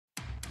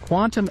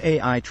Quantum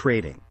AI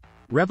Trading,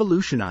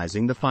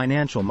 Revolutionizing the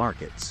Financial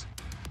Markets.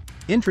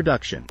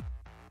 Introduction.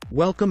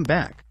 Welcome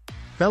back,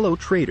 fellow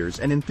traders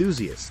and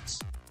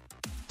enthusiasts.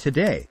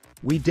 Today,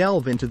 we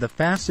delve into the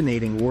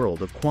fascinating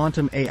world of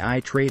quantum AI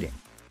trading.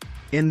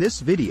 In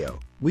this video,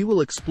 we will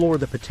explore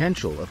the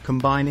potential of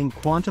combining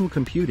quantum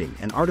computing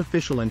and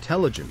artificial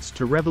intelligence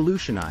to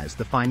revolutionize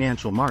the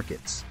financial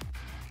markets.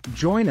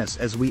 Join us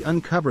as we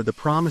uncover the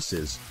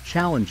promises,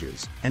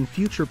 challenges, and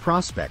future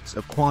prospects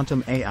of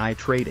quantum AI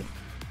trading.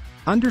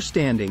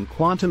 Understanding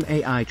quantum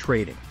AI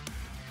trading.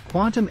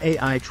 Quantum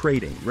AI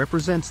trading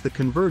represents the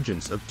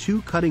convergence of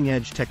two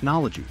cutting-edge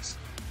technologies: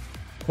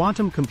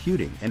 quantum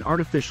computing and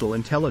artificial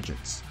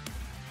intelligence.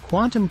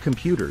 Quantum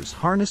computers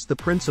harness the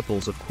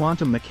principles of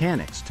quantum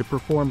mechanics to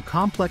perform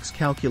complex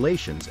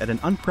calculations at an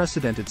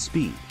unprecedented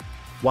speed,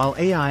 while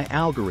AI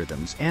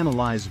algorithms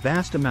analyze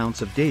vast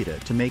amounts of data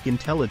to make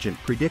intelligent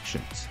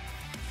predictions.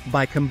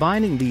 By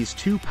combining these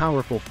two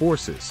powerful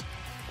forces,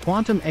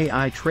 quantum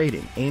AI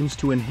trading aims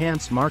to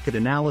enhance market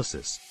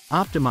analysis,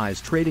 optimize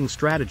trading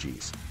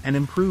strategies, and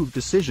improve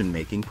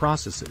decision-making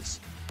processes.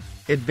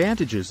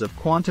 Advantages of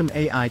quantum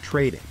AI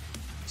trading: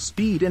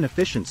 speed and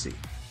efficiency.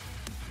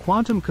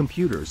 Quantum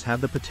computers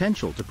have the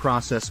potential to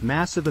process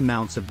massive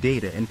amounts of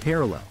data in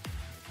parallel,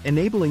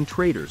 enabling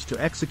traders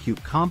to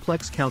execute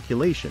complex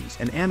calculations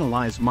and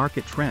analyze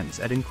market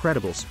trends at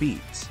incredible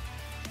speeds.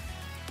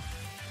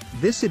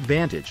 This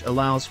advantage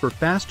allows for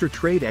faster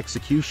trade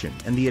execution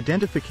and the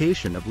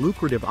identification of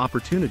lucrative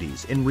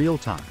opportunities in real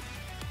time.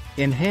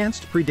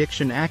 Enhanced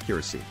prediction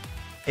accuracy.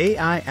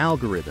 AI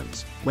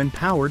algorithms, when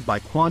powered by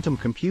quantum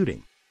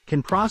computing,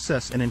 can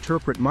process and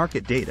interpret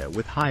market data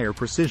with higher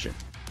precision.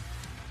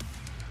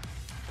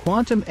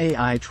 Quantum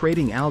AI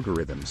trading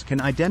algorithms can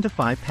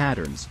identify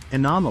patterns,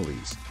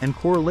 anomalies, and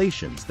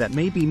correlations that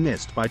may be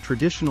missed by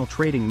traditional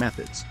trading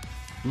methods,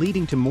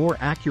 leading to more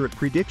accurate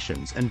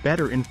predictions and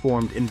better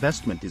informed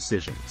investment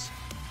decisions.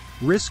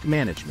 Risk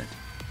management.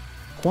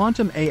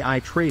 Quantum AI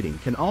trading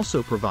can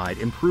also provide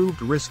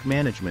improved risk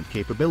management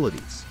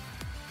capabilities.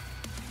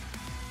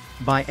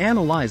 By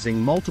analyzing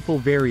multiple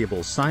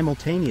variables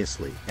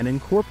simultaneously and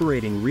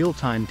incorporating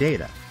real-time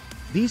data,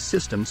 these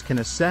systems can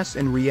assess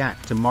and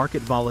react to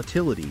market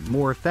volatility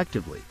more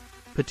effectively,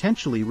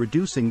 potentially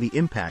reducing the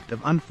impact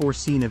of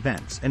unforeseen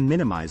events and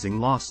minimizing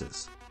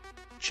losses.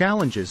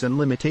 Challenges and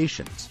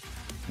limitations.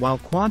 While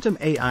quantum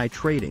AI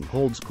trading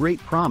holds great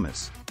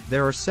promise,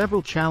 there are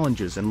several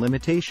challenges and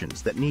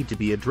limitations that need to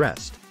be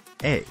addressed.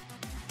 A.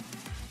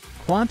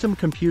 Quantum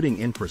computing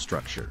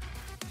infrastructure.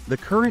 The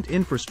current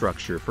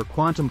infrastructure for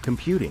quantum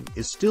computing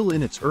is still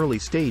in its early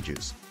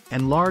stages,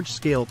 and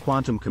large-scale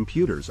quantum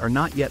computers are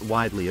not yet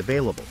widely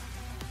available.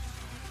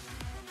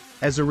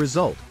 As a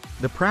result,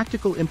 the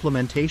practical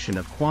implementation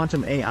of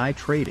quantum AI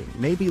trading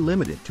may be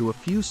limited to a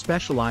few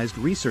specialized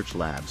research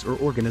labs or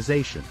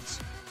organizations.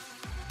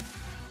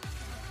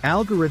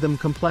 Algorithm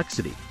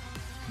complexity.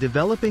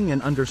 Developing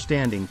and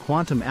understanding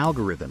quantum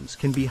algorithms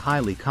can be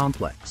highly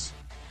complex.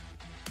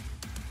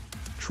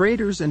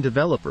 Traders and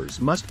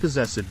developers must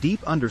possess a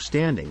deep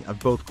understanding of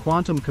both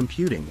quantum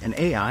computing and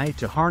AI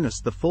to harness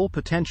the full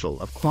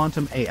potential of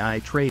quantum AI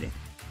trading.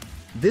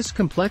 This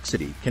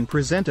complexity can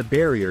present a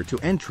barrier to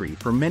entry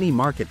for many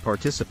market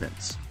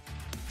participants.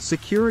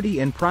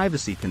 Security and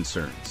privacy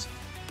concerns.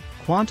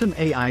 Quantum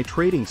AI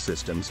trading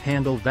systems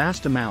handle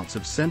vast amounts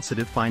of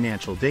sensitive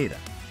financial data.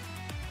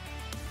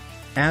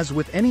 As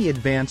with any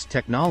advanced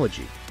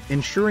technology,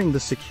 ensuring the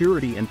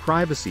security and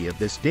privacy of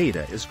this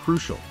data is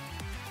crucial.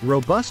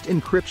 Robust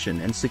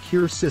encryption and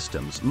secure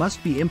systems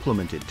must be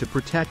implemented to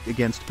protect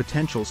against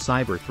potential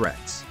cyber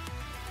threats.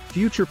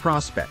 Future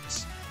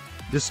prospects.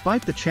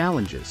 Despite the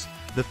challenges,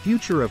 the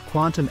future of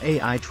quantum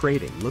AI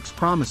trading looks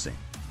promising.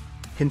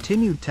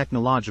 Continued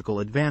technological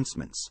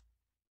advancements.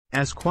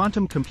 As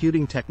quantum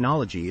computing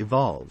technology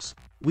evolves,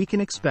 we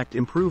can expect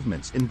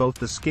improvements in both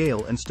the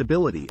scale and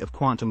stability of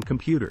quantum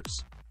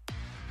computers.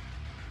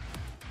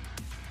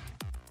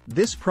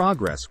 This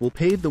progress will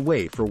pave the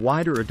way for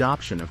wider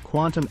adoption of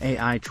quantum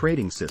AI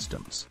trading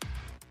systems.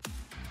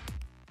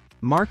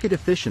 Market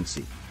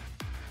efficiency.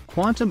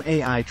 Quantum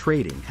AI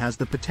trading has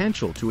the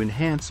potential to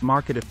enhance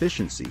market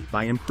efficiency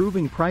by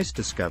improving price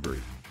discovery,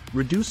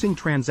 reducing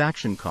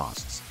transaction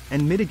costs,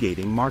 and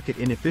mitigating market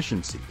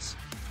inefficiencies.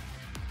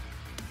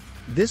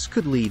 This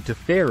could lead to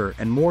fairer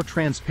and more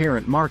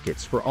transparent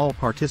markets for all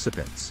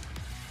participants.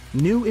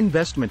 New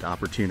investment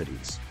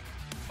opportunities.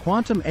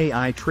 Quantum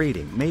AI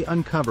trading may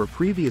uncover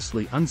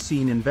previously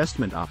unseen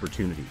investment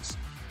opportunities,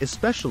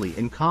 especially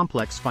in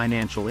complex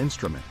financial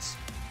instruments.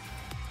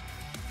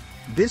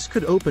 This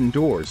could open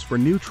doors for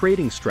new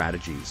trading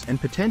strategies and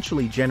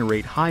potentially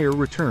generate higher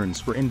returns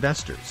for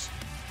investors.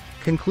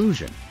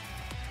 Conclusion.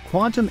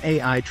 Quantum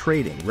AI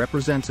trading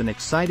represents an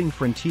exciting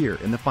frontier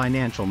in the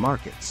financial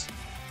markets.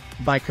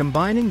 By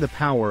combining the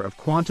power of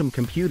quantum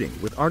computing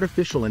with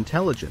artificial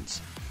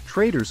intelligence,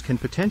 traders can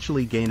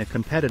potentially gain a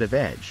competitive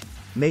edge,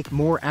 make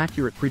more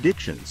accurate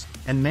predictions,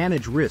 and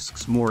manage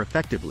risks more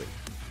effectively.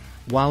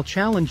 While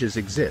challenges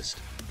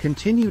exist,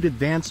 Continued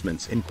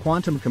advancements in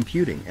quantum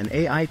computing and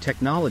AI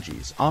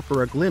technologies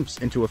offer a glimpse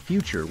into a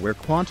future where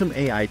quantum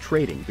AI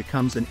trading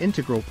becomes an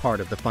integral part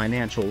of the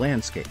financial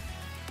landscape.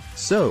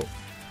 So,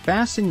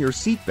 fasten your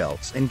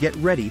seatbelts and get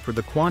ready for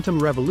the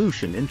quantum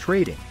revolution in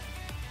trading.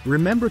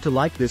 Remember to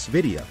like this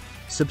video,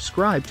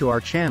 subscribe to our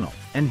channel,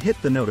 and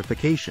hit the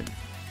notification